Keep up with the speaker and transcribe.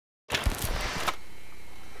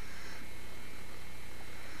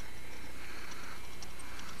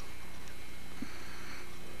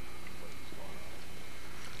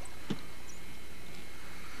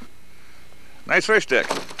Nice fish, Dick.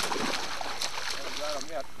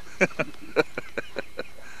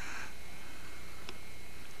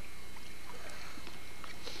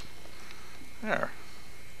 There.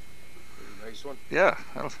 Nice one. Yeah.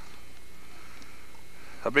 How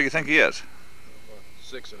big do you think he is?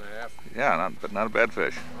 6.5. Yeah, but not a bad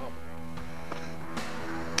fish.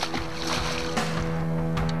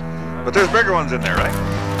 But there's bigger ones in there, right?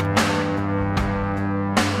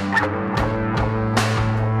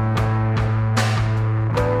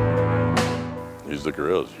 He's the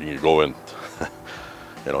Griz. You can go in,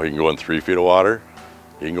 you know, he can go in 3 feet of water,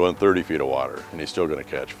 he can go in 30 feet of water, and he's still going to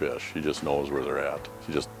catch fish. He just knows where they're at.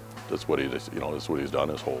 That's what that's what he's done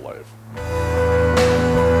his whole life.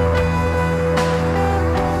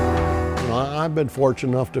 You know, I've been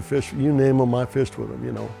fortunate enough to fish. You name them, I fished with them.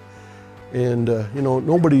 You know, and you know,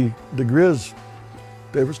 the Griz,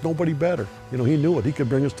 there was nobody better. You know, he knew it. He could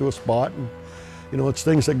bring us to a spot, and you know, it's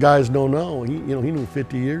things that guys don't know. He knew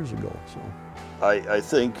 50 years ago. So. I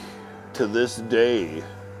think to this day,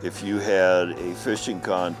 if you had a fishing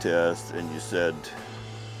contest and you said,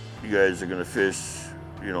 you guys are gonna fish,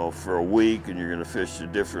 you know, for a week, and you're gonna fish a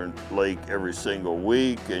different lake every single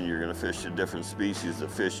week, and you're gonna fish a different species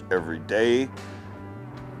of fish every day,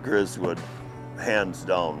 Griz would hands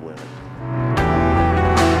down win it.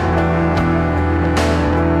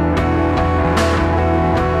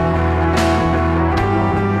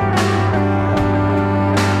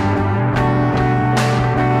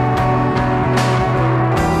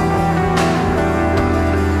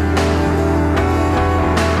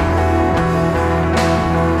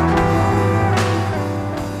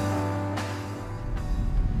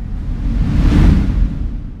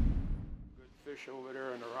 Over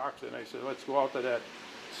there in the rocks, and I said, let's go out to that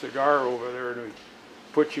cigar over there, and we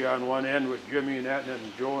put you on one end with Jimmy and that, and then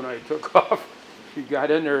Joe and I took off. He got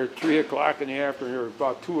in there at 3 o'clock in the afternoon, or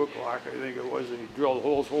about 2 o'clock, I think it was, and he drilled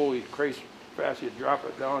holes. Holy Christ, fast you drop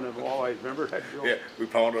it down, and walleye. Remember that, Joe? Yeah, we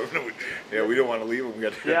pounded them. Yeah, we didn't want to leave them.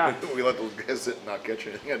 We let those guys sit and not catch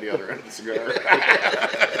anything on the other end of the cigar.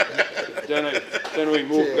 Then we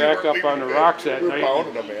moved back up on the rocks that night.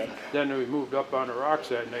 Pounding them, man. Then we moved up on the rocks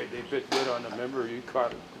that night. They bit good on them. Remember, you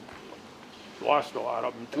caught, lost a lot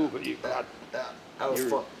of them too, but you caught. Yeah, that was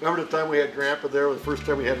fun. Remember the time we had Grandpa there, the first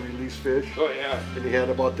time we had to release fish? Oh yeah. And he had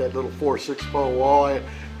about that little 4-6 pound walleye.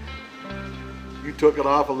 You took it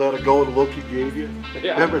off and let it go, and the look he gave you.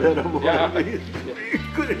 Yeah. Remember that? Yeah.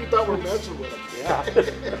 You thought we were messing with him. Yeah.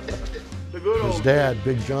 The good old. His dad,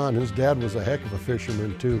 Big John, his dad was a heck of a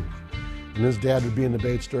fisherman too. And his dad would be in the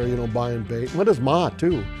bait store, you know, buying bait. And with his ma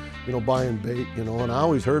too, you know, buying bait, you know. And I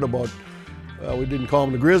always heard about, we didn't call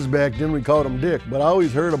him the Griz back then, we called him Dick. But I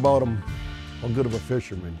always heard about him, how good of a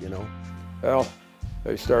fisherman, you know. Well,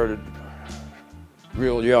 I started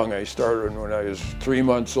real young. I started when I was 3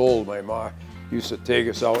 months old. My ma used to take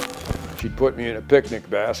us out. She'd put me in a picnic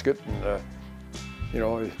basket, and you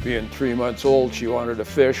know, being 3 months old, she wanted to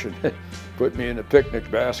fish and put me in a picnic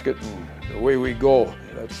basket, and away we go.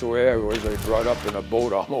 That's the way I was. I brought up in a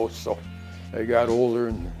boat almost. So I got older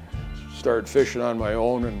and started fishing on my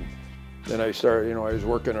own, and then I started, you know, I was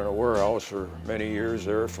working in a warehouse for many years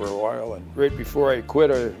there for a while. And right before I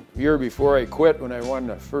quit, a year before I quit, when I won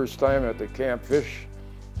the first time at the Camp Fish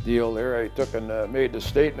deal there, I took and made the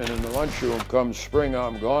statement in the lunchroom, come spring,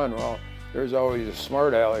 I'm gone. Well, there's always a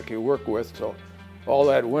smart aleck you work with, so all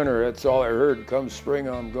that winter, that's all I heard, come spring,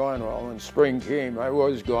 I'm gone. Well, when spring came, I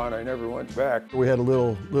was gone, I never went back. We had a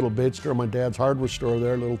little bait store, my dad's hardware store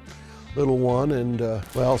there, little one, and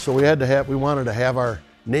well, so we wanted to have our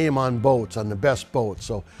name on boats, on the best boats.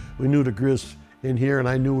 So we knew the Griz in here, and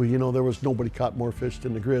I knew, you know, there was nobody caught more fish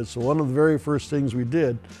than the Griz. So one of the very first things we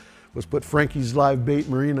did was put Frankie's Live Bait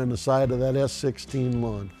Marine on the side of that S16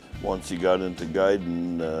 lawn. Once he got into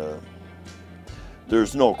guiding,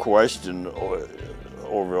 there's no question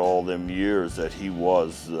over all them years that he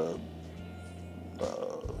was the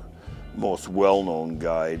most well-known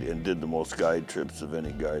guide and did the most guide trips of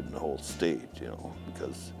any guide in the whole state, you know,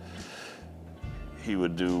 because he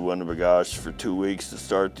would do Winnebagash for 2 weeks to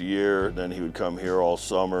start the year, then he would come here all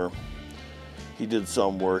summer. He did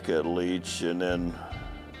some work at Leech, and then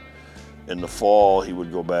in the fall he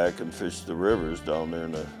would go back and fish the rivers down there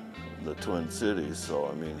in the Twin Cities. So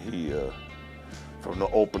I mean, he from the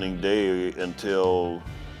opening day until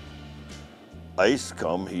ice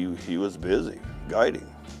come, he was busy guiding.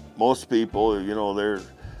 Most people, you know, they're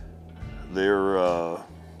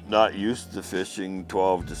not used to fishing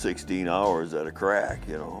 12 to 16 hours at a crack,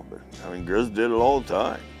 you know. But I mean, Griz did it all the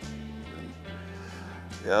time. And,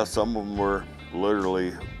 yeah, some of them were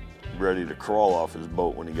literally ready to crawl off his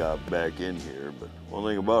boat when he got back in here. But one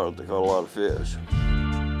thing about it, they caught a lot of fish.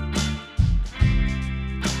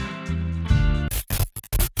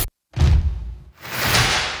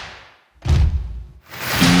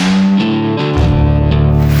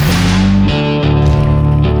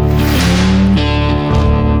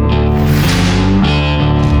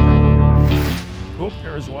 Oh,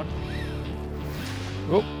 there's one.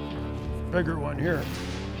 Oh, bigger one here.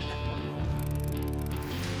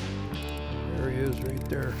 There he is right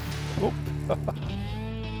there. Oh,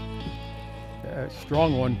 yeah,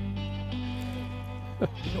 strong one. You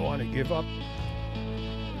don't want to give up.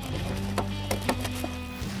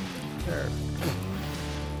 There.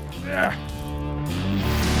 Yeah.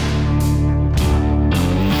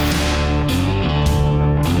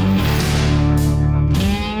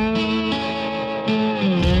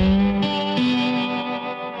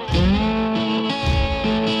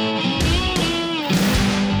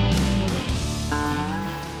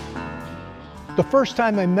 The first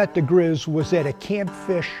time I met the Griz was at a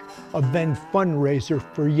Campfish event fundraiser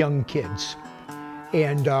for young kids.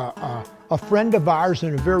 And a friend of ours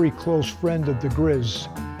and a very close friend of the Griz,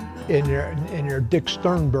 in their Dick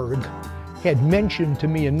Sternberg, had mentioned to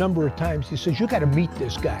me a number of times, he says, you gotta meet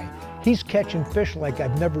this guy. He's catching fish like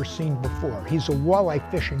I've never seen before. He's a walleye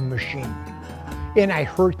fishing machine. And I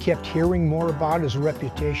kept hearing more about his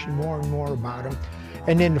reputation, more and more about him.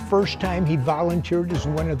 And then the first time he volunteered as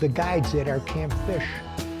one of the guides at our Campfish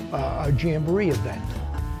Jamboree event.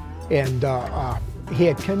 And he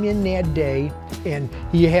had come in that day and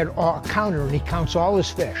he had a counter and he counts all his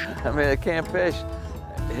fish. I mean, at Campfish,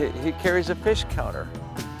 he carries a fish counter.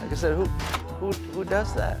 Like I said, who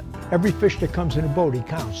does that? Every fish that comes in a boat, he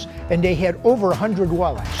counts. And they had over 100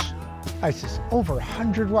 walleyes. I says, over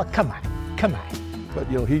 100 walleyes? Come on, come on. But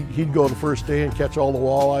you know, he'd go the first day and catch all the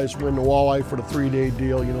walleyes, win the walleye for the 3-day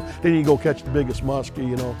deal, you know. Then he'd go catch the biggest muskie,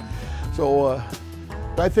 you know. So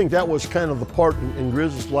I think that was kind of the part in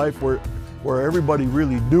Griz's life where everybody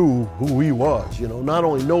really knew who he was, you know. Not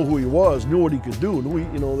only know who he was, knew what he could do, knew,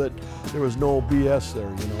 you know, that there was no BS there,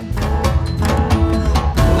 you know.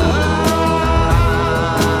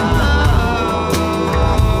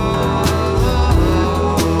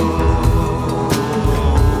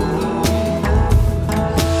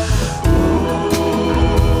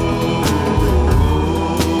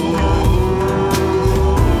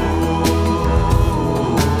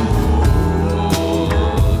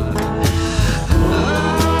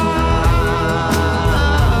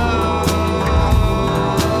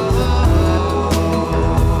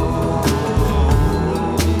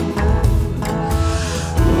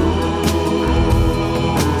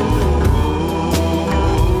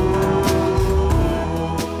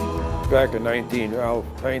 Back in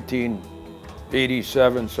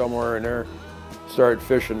 1987, somewhere in there, started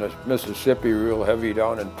fishing the Mississippi real heavy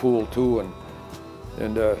down in Pool 2,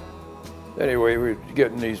 and anyway, we were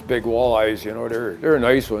getting these big walleyes, you know, they're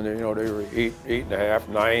nice ones, you know, they were 8.5,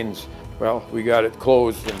 9s. Well, we got it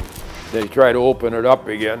closed and they tried to open it up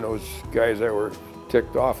again, those guys that were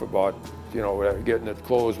ticked off about, you know, getting it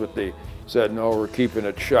closed, but they said, no, we're keeping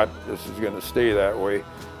it shut, this is gonna stay that way.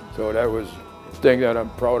 So that was thing that I'm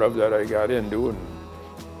proud of that I got into and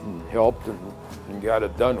helped and got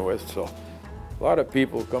it done with. So a lot of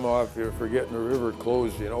people come off here for getting the river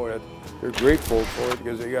closed, you know, they're grateful for it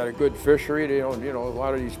because they got a good fishery. They don't, you know, a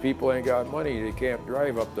lot of these people ain't got money. They can't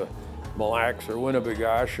drive up to Mille Lacs or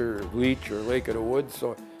Winnebagosh or Leech or Lake of the Woods.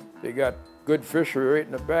 So they got good fishery right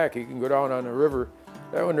in the back. You can go down on the river.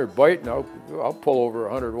 That when they're biting, I'll pull over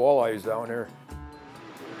 100 walleyes down there.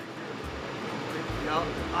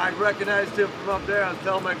 I recognized him from up there. I was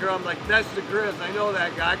telling my girl, I'm like, that's the Griz. I know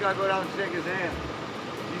that guy. I gotta go down and shake his hand.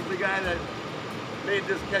 He's the guy that made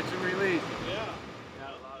this catch and release. Yeah.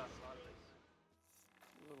 Got a lot of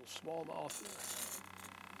Little smallmouth.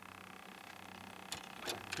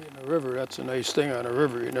 In the river, that's a nice thing on a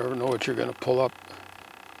river. You never know what you're gonna pull up.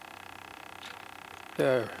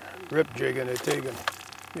 Yeah, rip jigging it taken.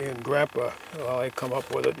 Me and Grandpa, well, I come up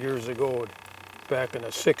with it years ago. Back in the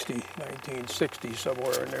 1960s,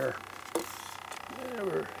 somewhere in there. Yeah,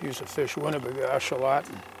 we used to fish Winnebagosh a lot.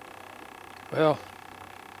 And, well,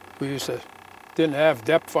 we didn't have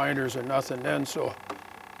depth finders or nothing then, so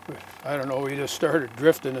I don't know, we just started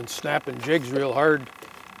drifting and snapping jigs real hard.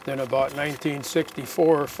 Then about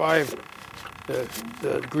 1964 or 5,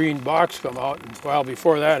 the green box come out, and while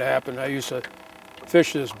before that happened, I used to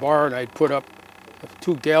fish this bar and I'd put up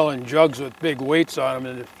 2-gallon jugs with big weights on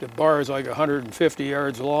them, and the bar is like 150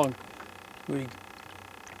 yards long. No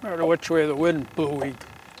matter which way the wind blew, we'd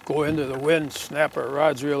go into the wind, snap our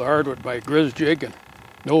rods real hard with my Griz jig, and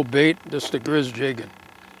no bait, just the Griz jig. And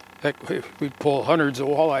heck, we'd pull hundreds of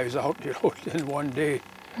walleyes out, you know, in one day.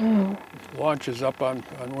 Launches up on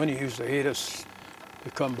Winnie used to hate us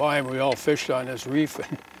to come by, and we all fished on this reef.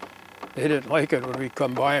 And they didn't like it when we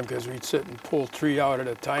come by them because we'd sit and pull 3 out at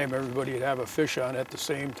a time. Everybody would have a fish on at the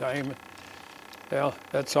same time. Well,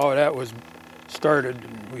 that's how that was started.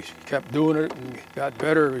 And we kept doing it and got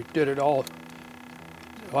better. We did it all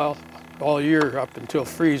Well, all year up until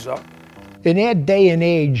freeze up. In that day and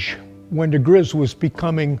age, when the Griz was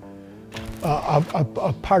becoming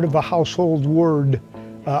a part of a household word,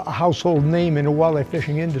 a household name in the walleye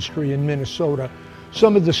fishing industry in Minnesota,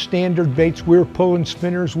 some of the standard baits, we were pulling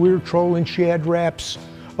spinners, we were trolling shad wraps,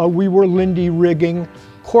 we were Lindy rigging.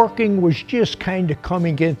 Corking was just kind of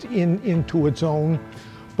coming into its own,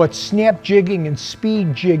 but snap jigging and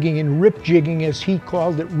speed jigging and rip jigging, as he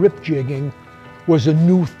called it, rip jigging, was a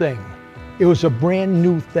new thing. It was a brand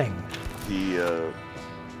new thing. He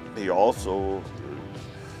also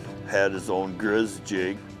had his own Griz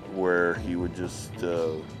jig where he would just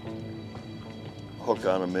hook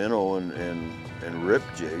on a minnow and rip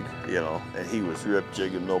jig, you know, and he was rip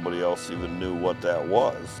jigging, nobody else even knew what that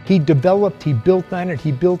was. He developed, he built on it,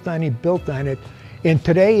 he built on it, and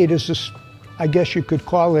today it is, I guess you could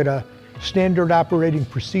call it a standard operating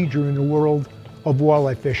procedure in the world of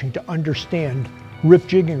walleye fishing to understand rip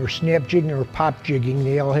jigging or snap jigging or pop jigging.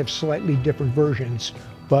 They all have slightly different versions,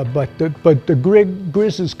 but the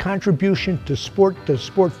Griz's contribution to sport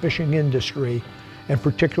fishing industry, and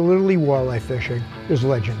particularly walleye fishing, is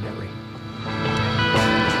legendary.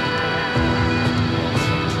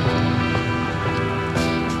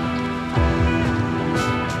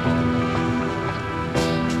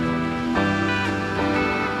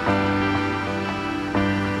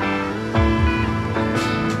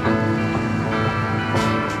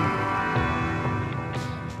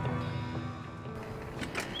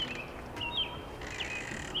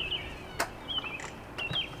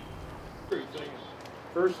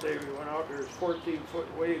 First day we went out, there was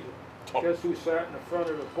 14-foot waves. Guess who sat in the front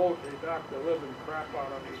of the boat? They knocked the living crap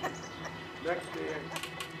out of me. Next day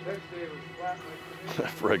it was flat like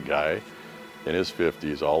this. For a guy in his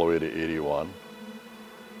 50s all the way to 81,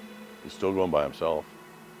 he's still going by himself.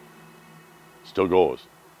 Still goes,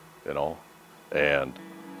 you know, and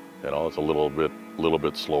you know, it's a little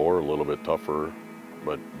bit slower, a little bit tougher,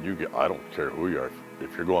 but I don't care who you are.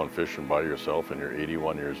 If you're going fishing by yourself and you're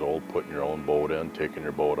 81 years old, putting your own boat in, taking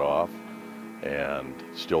your boat off, and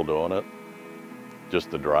still doing it, just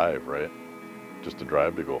the drive, right? Just the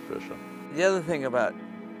drive to go fishing. The other thing about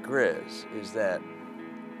Griz is that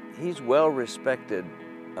he's well respected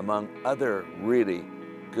among other really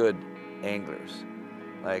good anglers,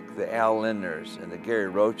 like the Al Lindners and the Gary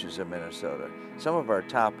Roaches of Minnesota. Some of our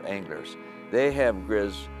top anglers, they have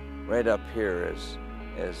Griz right up here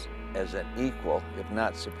as an equal, if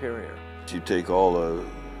not superior. You take all the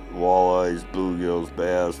walleyes, bluegills,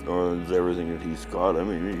 bass, northerns, everything that he's caught. I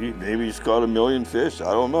mean, maybe he's caught 1 million fish.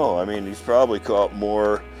 I don't know. I mean, he's probably caught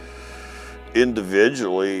more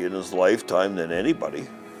individually in his lifetime than anybody,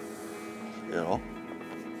 you know.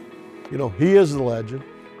 You know, he is a legend,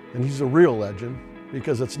 and he's a real legend,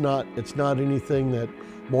 because it's not anything that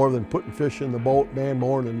more than putting fish in the boat, man,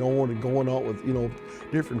 more than knowing and going out with, you know,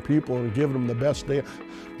 different people and giving them the best day.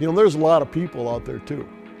 You know, there's a lot of people out there too,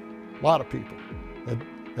 a lot of people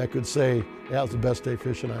that could say, yeah, it was the best day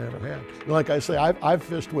fishing I ever had. And like I say, I've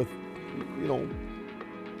fished with, you know,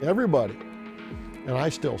 everybody, and I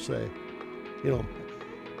still say, you know,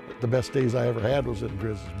 the best days I ever had was in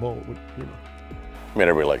Griz's boat, you know. I mean,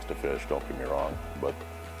 everybody likes to fish, don't get me wrong, but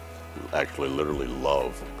actually literally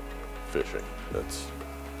love fishing.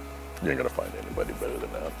 You ain't gonna find anybody better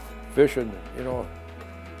than that. Fishing, you know,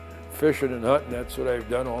 fishing and hunting, that's what I've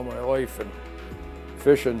done all my life. And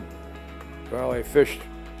fishing, well, I fished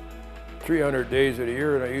 300 days of the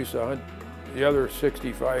year, and I used to hunt the other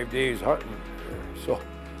 65 days hunting. So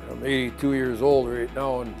I'm 82 years old right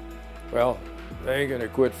now, and well, I ain't gonna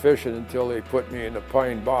quit fishing until they put me in the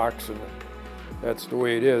pine box, and that's the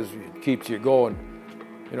way it is. It keeps you going.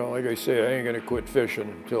 You know, like I say, I ain't gonna quit fishing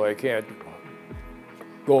until I can't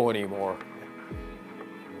go anymore.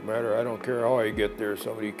 No matter, I don't care how I get there.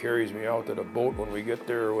 Somebody carries me out to the boat when we get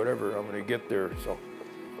there or whatever, I'm gonna get there, so.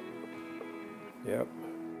 Yep.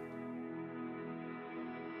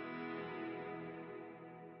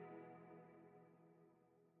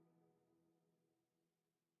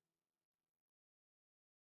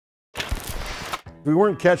 We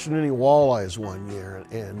weren't catching any walleyes one year,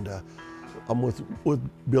 and I'm with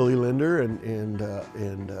Billy Linder and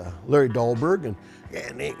Larry Dahlberg, and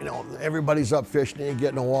they, you know, everybody's up fishing, they ain't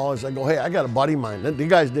getting no walleyes. I go, hey, I got a buddy of mine. The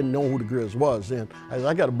guys didn't know who the Griz was, and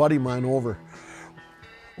I got a buddy of mine over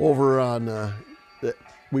on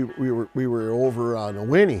we were over on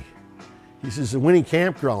Winnie. He says, the Winnie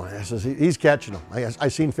campground. I says, he's catching them. I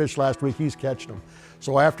seen fish last week, he's catching them.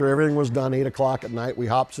 So after everything was done, 8 o'clock at night, we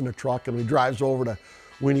hops in the truck and we drives over to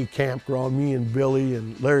Winnie campground, me and Billy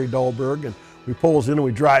and Larry Dahlberg, and we pulls in and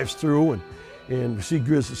we drives through, And we see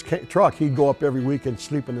Griz's truck. He'd go up every weekend,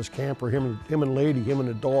 sleep in his camper, him and Lady, him and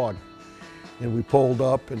the dog. And we pulled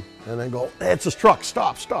up and I go, hey, it's his truck,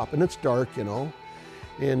 stop, stop. And it's dark, you know.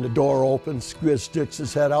 And the door opens, Griz sticks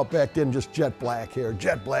his head out. Back then, just jet black hair,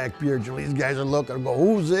 jet black beard. These guys are looking and go,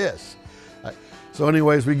 who's this? So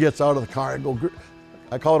anyways, we gets out of the car and go,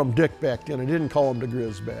 I called him Dick back then. I didn't call him the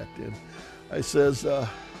Griz back then. I says,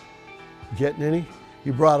 getting any? He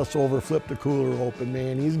brought us over, flipped the cooler open,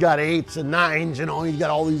 man. He's got 8s and 9s, you know. He's got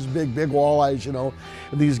all these big walleyes, you know.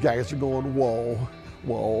 And these guys are going, whoa,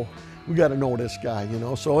 whoa. We got to know this guy, you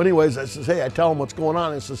know. So anyways, I says, hey, I tell him what's going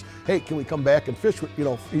on. I says, hey, can we come back and fish with, you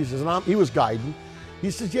know, he says, and he was guiding. He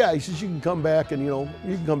says, yeah, he says, you can come back and, you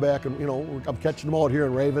know, I'm catching them out here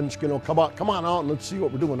in Ravens, you know, come on out and let's see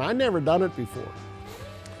what we're doing. I never done it before.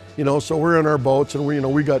 You know, so we're in our boats and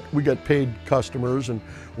we got paid customers and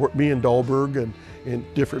me and Dahlberg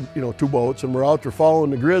and different, you know, 2 boats, and we're out there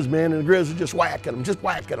following the Griz, man, and the Griz is just whacking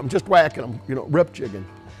them, you know, rip jigging.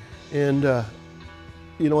 And,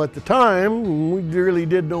 you know, at the time, we really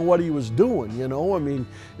didn't know what he was doing, you know, I mean,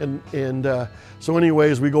 so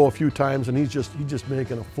anyways, we go a few times and he's just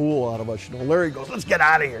making a fool out of us, you know. Larry goes, let's get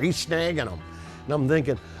out of here, he's snagging them. And I'm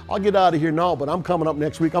thinking, I'll get out of here now, but I'm coming up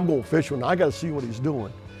next week, I'm going fishing, I got to see what he's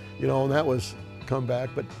doing. You know, and that was come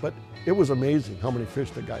back, but it was amazing how many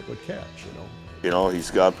fish the guy could catch, you know. You know,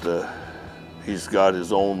 he's got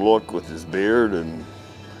his own look with his beard and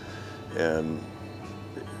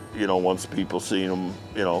you know, once people seen him,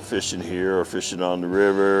 you know, fishing here or fishing on the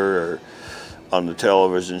river or on the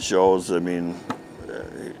television shows, I mean,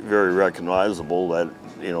 very recognizable that,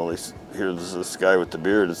 you know, here's this guy with the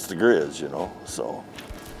beard, it's the Griz, you know, so.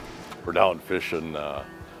 We're down fishing at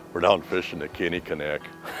Kinnikinnick.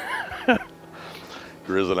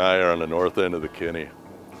 Griz and I are on the north end of the Kinney,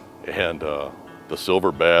 and the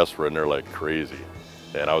silver bass were in there like crazy,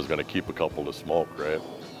 and I was going to keep a couple to smoke, right?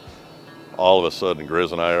 All of a sudden,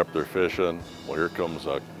 Griz and I are up there fishing. Well, here comes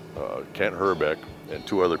Kent Herbeck and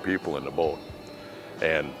 2 other people in the boat,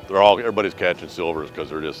 and everybody's catching silvers because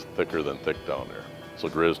they're just thicker than thick down there. So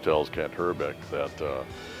Griz tells Kent Herbeck that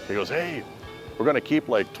he goes, hey, we're going to keep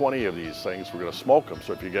like 20 of these things. We're going to smoke them.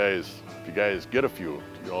 So if you guys get a few,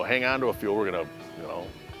 you know, hang on to a few. We're going to, you know,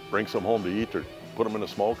 bring some home to eat or put them in the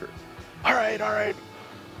smoker. All right, all right.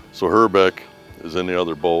 So Herbeck is in the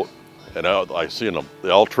other boat, and I seen them. They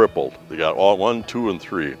all tripled. They got 1, 2, and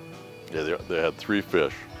 3. Yeah, they had 3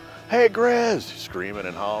 fish. Hey, Griz! He's screaming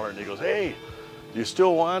and hollering. He goes, hey, you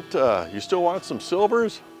still want some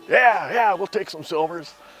silvers? Yeah, we'll take some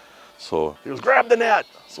silvers. So he goes, grab the net.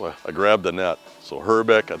 So I grabbed the net. So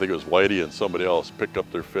Herbeck, I think it was Whitey and somebody else, picked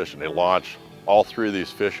up their fish, and they launched all 3 of these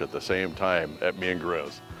fish at the same time at me and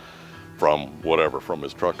Griz from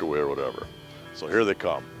his truck away or whatever. So here they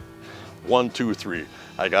come. 1, 2, 3.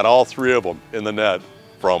 I got all 3 of them in the net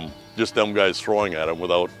from just them guys throwing at them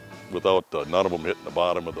without none of them hitting the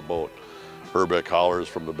bottom of the boat. Herbeck hollers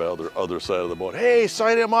from the other side of the boat, hey,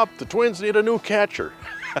 sign him up. The Twins need a new catcher.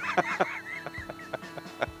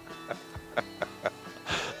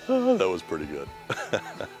 Oh, that was pretty good.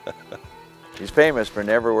 He's famous for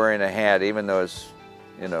never wearing a hat, even though it's,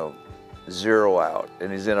 you know, 0 out,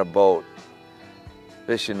 and he's in a boat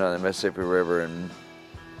fishing on the Mississippi River in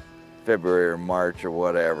February or March or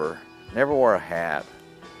whatever. Never wore a hat,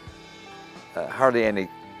 hardly any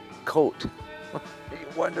coat. You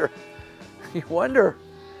wonder.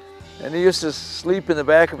 And he used to sleep in the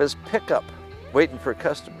back of his pickup, waiting for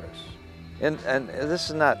customers. And this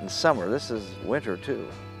is not in summer, this is winter too.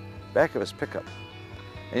 Back of his pickup.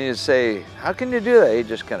 And you'd say, how can you do that? He'd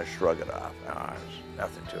just kind of shrug it off. Oh, there's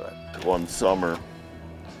nothing to it. One summer,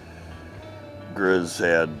 Griz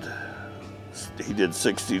he did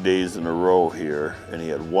 60 days in a row here, and he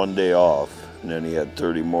had 1 day off, and then he had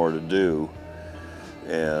 30 more to do.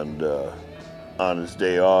 And on his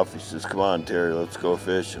day off, he says, come on, Terry, let's go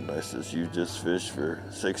fishing. I says, you just fished for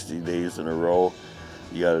 60 days in a row.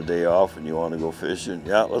 You got a day off and you want to go fishing?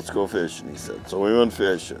 Yeah, let's go fishing, he said. So we went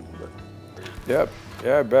fishing. But...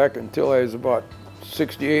 Yeah, back until I was about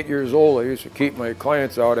 68 years old, I used to keep my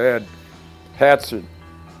clients out. I had hats and,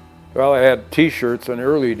 well, I had t-shirts in the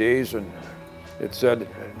early days, and it said,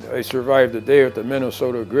 I survived the day at the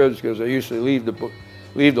Minnesota Griz, because I used to leave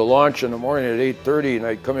the launch in the morning at 8:30, and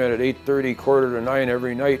I'd come in at 8:30, 8:45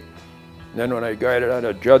 every night. And then when I guided out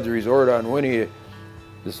at Judd's Resort on Winnie,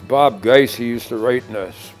 this Bob Geis, he used to write in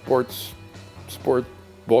the sport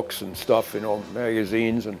books and stuff, you know,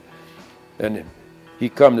 magazines, and he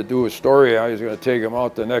come to do a story. I was going to take him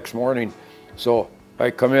out the next morning. So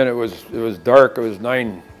I come in, it was dark, it was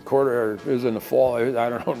 9:15, it was in the fall, I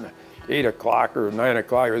don't know, 8 o'clock or 9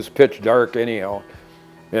 o'clock, it was pitch dark anyhow.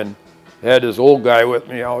 And had this old guy with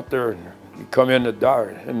me out there, and he come in the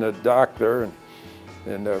dock there,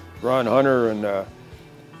 and Ron Hunter and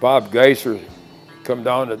Bob Geiser come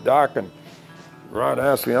down the dock, and Ron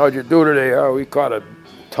asked me, "How'd you do today?" "Oh, we caught a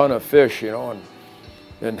ton of fish, you know."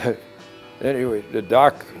 And anyway, the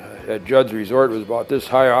dock at Judd's Resort was about this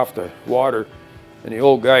high off the water, and the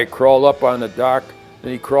old guy crawled up on the dock,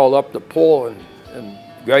 and he crawled up the pole, and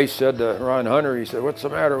Geis said to Ron Hunter, he said, "What's the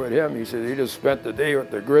matter with him?" He said, "He just spent the day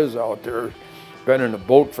with the Griz out there, been in the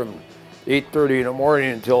boat from 8:30 in the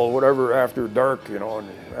morning until whatever after dark, you know."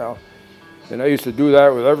 And I used to do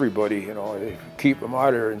that with everybody, you know. They keep them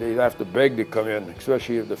out there, and they'd have to beg to come in,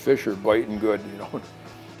 especially if the fish are biting good, you know.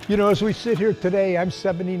 You know, as we sit here today, I'm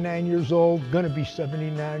 79 years old, gonna be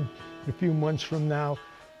 79 in a few months from now.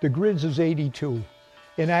 The Griz is 82.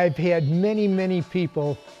 And I've had many, many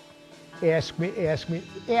people ask me,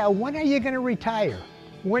 "Yeah, when are you gonna retire?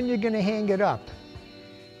 When are you gonna hang it up?"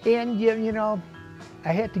 And you know,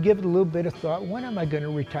 I had to give it a little bit of thought. When am I gonna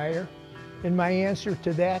retire? And my answer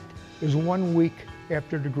to that is 1 week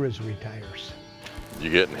after the Griz retires. You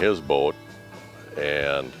get in his boat,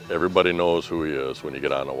 and everybody knows who he is when you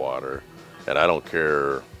get on the water. And I don't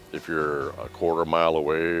care if you're a quarter mile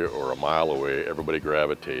away or a mile away, everybody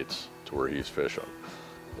gravitates to where he's fishing.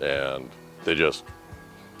 And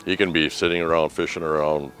he can be sitting around fishing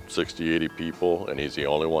around 60, 80 people, and he's the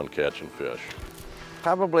only one catching fish.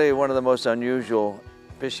 Probably one of the most unusual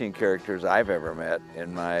fishing characters I've ever met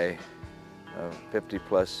in my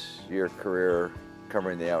 50-plus year career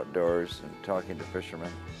covering the outdoors and talking to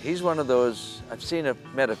fishermen. He's one of those,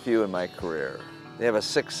 met a few in my career. They have a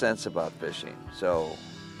sixth sense about fishing. So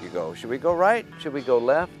you go, "Should we go right? Should we go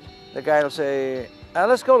left?" The guy will say,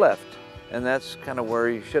 "Let's go left." And that's kind of where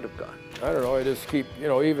you should have gone. I don't know, I just keep, you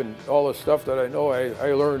know, even all the stuff that I know,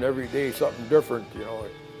 I learn every day something different, you know,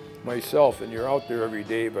 myself, and you're out there every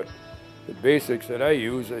day, but the basics that I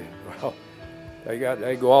use,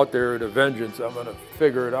 I go out there with a vengeance. I'm gonna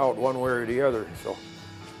figure it out one way or the other, so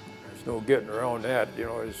there's no getting around that, you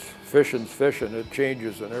know. Fishing's fishing, it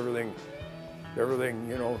changes, and everything,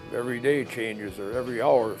 you know, every day changes, or every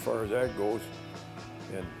hour as far as that goes.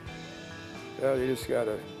 And yeah, you just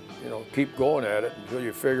gotta, you know, keep going at it until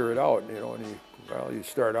you figure it out, you know. And you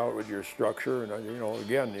start out with your structure, and you know,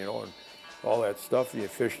 again, you know, and all that stuff. You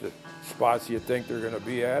fish the spots you think they're going to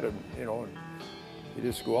be at, and you know, and you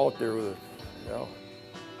just go out there with it. You know,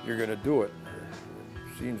 you're going to do it.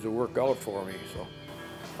 It seems to work out for me. So,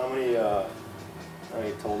 how many?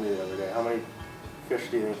 You told me the other day. How many fish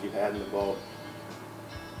do you think you've had in the boat?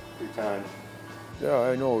 Your time? Yeah,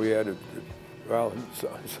 I know we had well,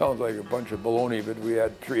 it sounds like a bunch of baloney, but we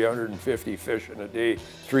had 350 fish in a day,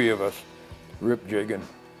 3 of us, rip jigging,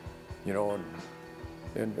 you know,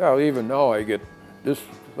 and well, even now I get this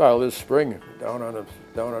spring down on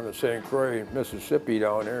the St. Croix, Mississippi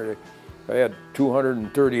down there, I had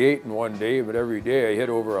 238 in one day, but every day I hit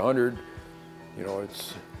over 100. You know,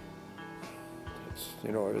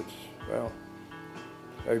 well,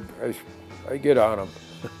 I get on them.